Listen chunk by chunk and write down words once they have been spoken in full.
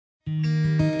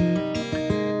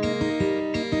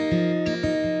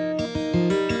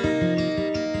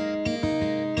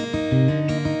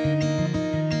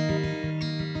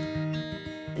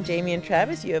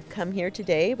Travis, you have come here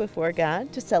today before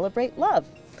God to celebrate love.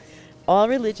 All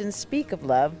religions speak of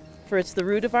love, for it's the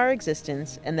root of our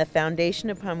existence and the foundation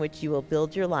upon which you will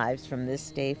build your lives from this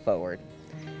day forward.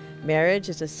 Marriage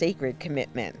is a sacred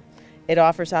commitment. It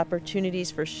offers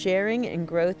opportunities for sharing and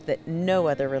growth that no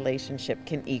other relationship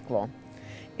can equal.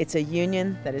 It's a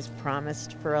union that is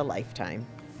promised for a lifetime.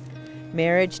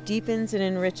 Marriage deepens and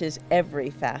enriches every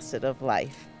facet of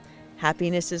life.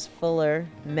 Happiness is fuller,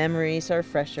 memories are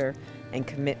fresher, and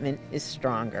commitment is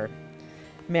stronger.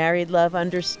 Married love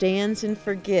understands and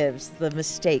forgives the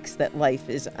mistakes that life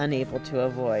is unable to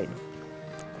avoid.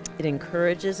 It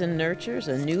encourages and nurtures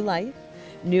a new life,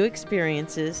 new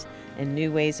experiences, and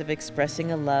new ways of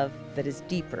expressing a love that is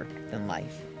deeper than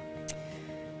life.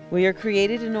 We are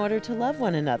created in order to love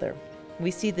one another. We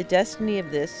see the destiny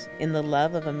of this in the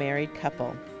love of a married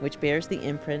couple, which bears the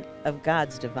imprint of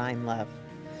God's divine love.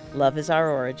 Love is our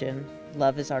origin.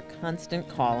 Love is our constant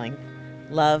calling.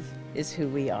 Love is who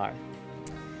we are.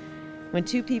 When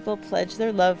two people pledge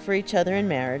their love for each other in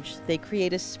marriage, they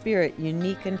create a spirit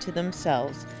unique unto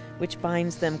themselves, which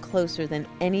binds them closer than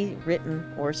any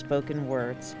written or spoken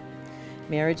words.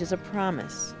 Marriage is a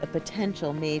promise, a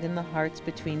potential made in the hearts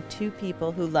between two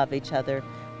people who love each other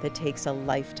that takes a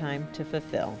lifetime to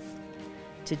fulfill.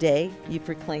 Today, you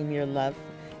proclaim your love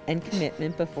and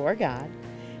commitment before God.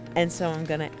 And so I'm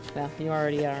going to, well, you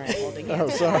already are holding it. Oh,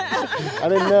 sorry. I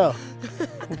didn't know.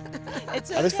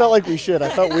 It's okay. I just felt like we should. I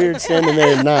felt weird standing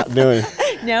there and not doing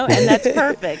it. No, and that's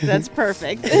perfect. That's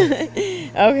perfect.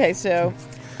 Okay, so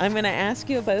I'm going to ask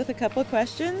you both a couple of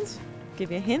questions.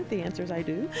 Give you a hint, the answers I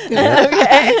do.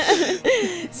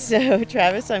 Okay. So,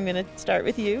 Travis, I'm going to start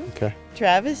with you. Okay.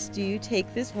 Travis, do you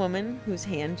take this woman whose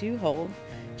hand you hold,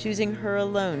 choosing her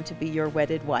alone to be your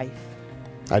wedded wife?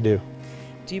 I do.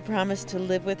 Do you promise to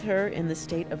live with her in the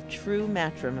state of true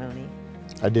matrimony?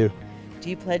 I do. Do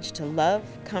you pledge to love,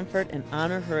 comfort, and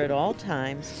honor her at all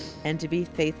times, and to be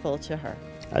faithful to her?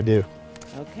 I do.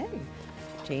 Okay.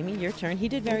 Jamie, your turn. He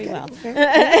did very well.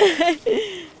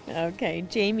 Okay.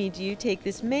 Jamie, do you take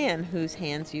this man whose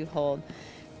hands you hold,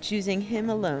 choosing him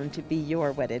alone to be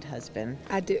your wedded husband?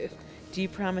 I do. Do you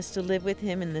promise to live with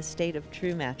him in the state of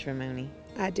true matrimony?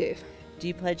 I do. Do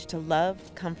you pledge to love,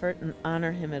 comfort, and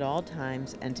honor him at all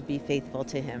times, and to be faithful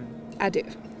to him? I do.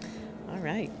 All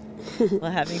right.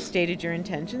 Well, having stated your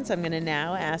intentions, I'm going to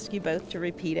now ask you both to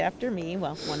repeat after me,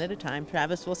 well, one at a time.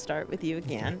 Travis, we'll start with you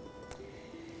again.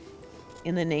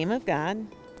 In the name of God.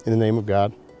 In the name of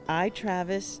God. I,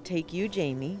 Travis, take you,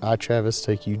 Jamie. I, Travis,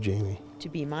 take you, Jamie. To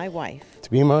be my wife. To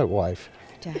be my wife.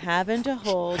 To have and to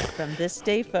hold from this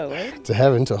day forward. To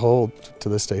have and to hold to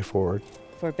this day forward.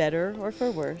 For better or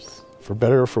for worse. For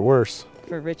better or for worse.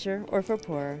 For richer or for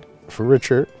poorer. For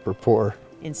richer or poorer.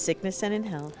 In sickness and in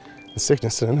health. In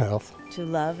sickness and in health. To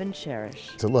love and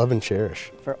cherish. To love and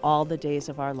cherish. For all the days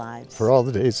of our lives. For all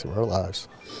the days of our lives.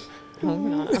 Oh,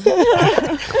 no.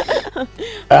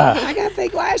 I got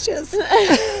fake lashes.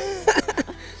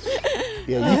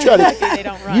 Yeah, you try to They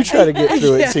don't run. you try to get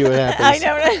through it and see what happens. I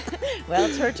know. Right? Well,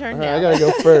 it's her turn All right, now. I gotta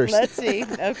go first. Let's see.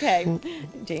 Okay.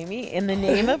 Jamie, in the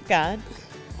name of God.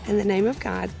 In the name of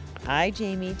God. I,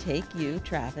 Jamie, take you,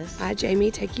 Travis. I, Jamie,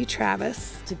 take you,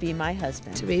 Travis. To be my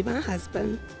husband. To be my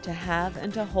husband. To have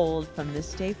and to hold from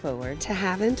this day forward. To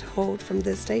have and to hold from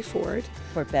this day forward.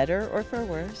 For better or for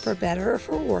worse. For better or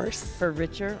for worse. For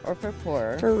richer or for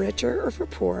poorer. For richer or for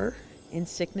poorer. In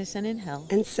sickness and in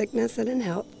health. In sickness and in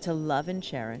health. To love and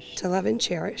cherish. To love and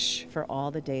cherish. For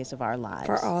all the days of our lives.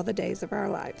 For all the days of our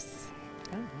lives.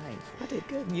 All right. I did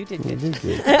good. You did You good. did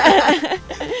good.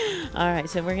 All right,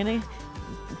 so we're going to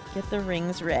get the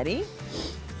rings ready.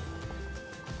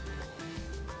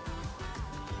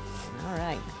 All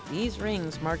right, these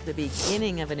rings mark the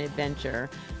beginning of an adventure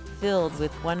filled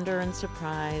with wonder and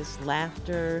surprise,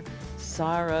 laughter,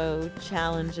 sorrow,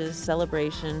 challenges,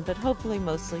 celebration, but hopefully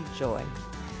mostly joy.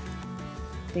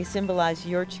 They symbolize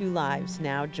your two lives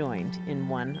now joined in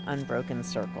one unbroken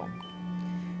circle.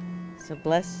 So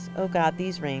bless, O God,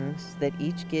 these rings that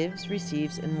each gives,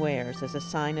 receives, and wears as a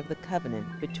sign of the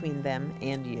covenant between them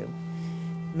and you.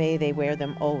 May they wear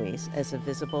them always as a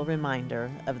visible reminder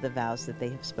of the vows that they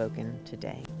have spoken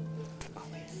today.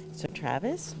 Always. So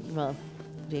Travis, well,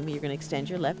 Jamie, you're going to extend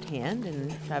your left hand,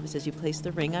 and Travis, as you place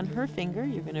the ring on her finger,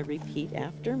 you're going to repeat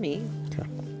after me. Okay.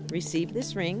 Receive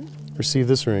this ring Receive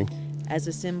this ring as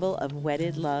a symbol of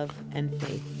wedded love and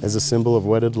faith. as a symbol of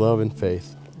wedded love and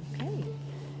faith. Okay.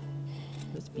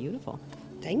 That's beautiful.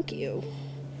 Thank you.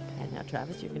 And now,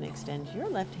 Travis, you're going to extend your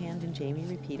left hand, and Jamie,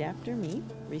 repeat after me.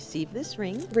 Receive this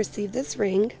ring Receive this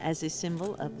ring as a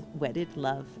symbol of wedded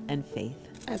love and faith.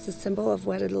 as a symbol of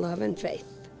wedded love and faith.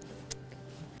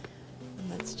 And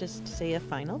let's let's just say a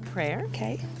final prayer.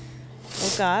 Okay.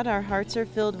 Oh God, our hearts are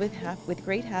filled with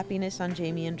great happiness on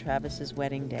Jamie and Travis's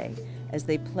wedding day as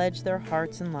they pledge their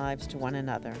hearts and lives to one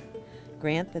another.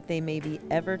 Grant that they may be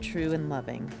ever true and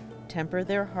loving. Temper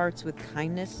their hearts with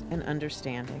kindness and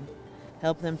understanding.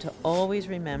 Help them to always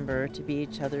remember to be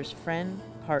each other's friend,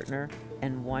 partner,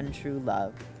 and one true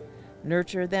love.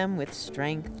 Nurture them with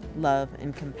strength, love,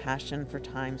 and compassion for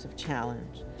times of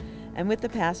challenge. And with the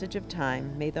passage of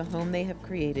time, may the home they have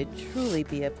created truly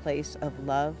be a place of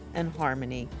love and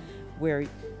harmony where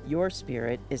your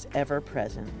spirit is ever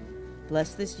present.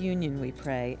 Bless this union, we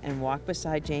pray, and walk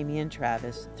beside Jamie and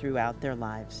Travis throughout their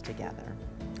lives together.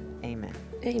 Amen.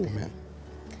 Amen.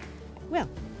 Well,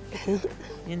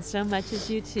 in so much as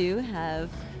you two have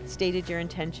stated your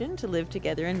intention to live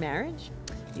together in marriage,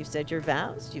 you've said your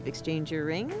vows, you've exchanged your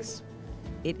rings,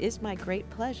 it is my great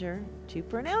pleasure to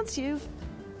pronounce you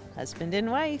husband and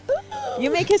wife.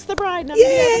 You may kiss the bride. Now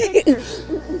Yay!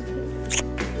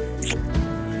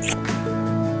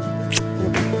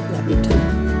 Love you too.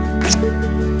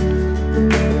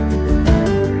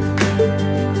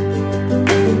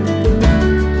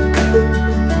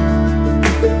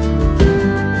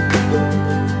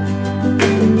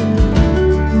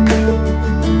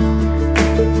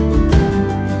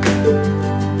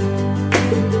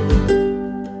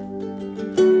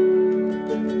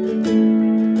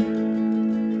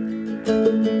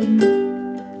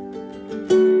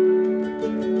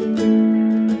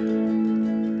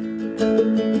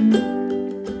 Thank you.